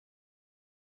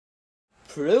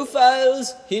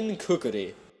Profiles in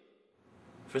Cookery.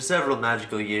 For several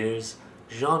magical years,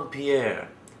 Pierre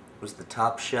was the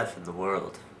top chef in the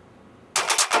world.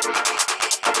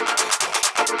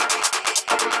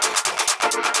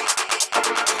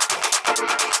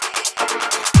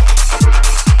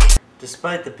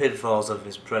 Despite the pitfalls of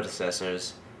his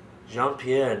predecessors,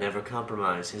 Pierre never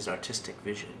compromised his artistic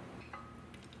vision.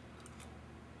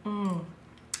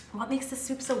 What makes the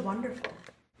soup so wonderful?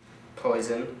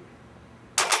 Poison.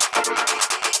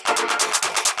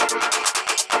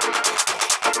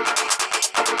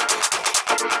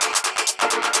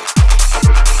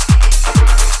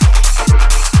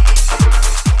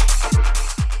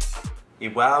 He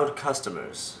wowed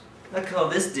customers. I call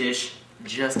this dish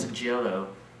just Jello.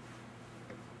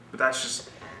 But that's just...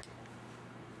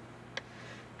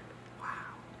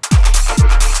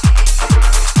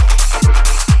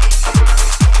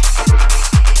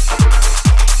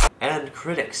 And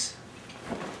critics.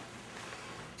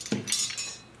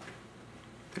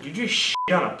 Did you just shit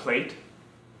on a plate?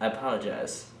 I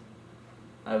apologize.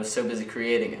 I was so busy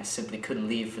creating, I simply couldn't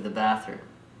leave for the bathroom.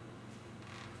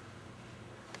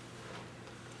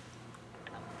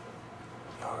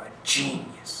 You're a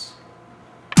genius.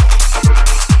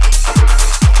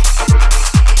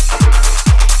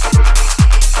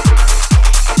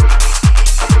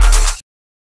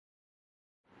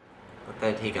 But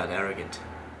then he got arrogant.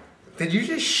 Did you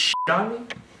just shit on me?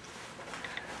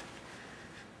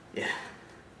 Yeah.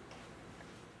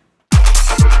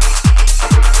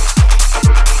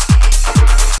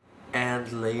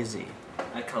 And lazy.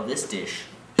 I call this dish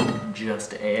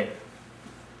just air.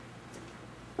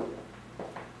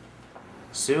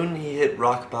 Soon he hit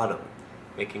rock bottom,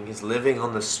 making his living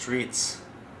on the streets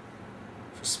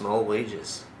for small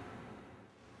wages.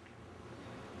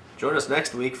 Join us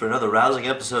next week for another rousing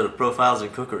episode of Profiles in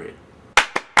Cookery.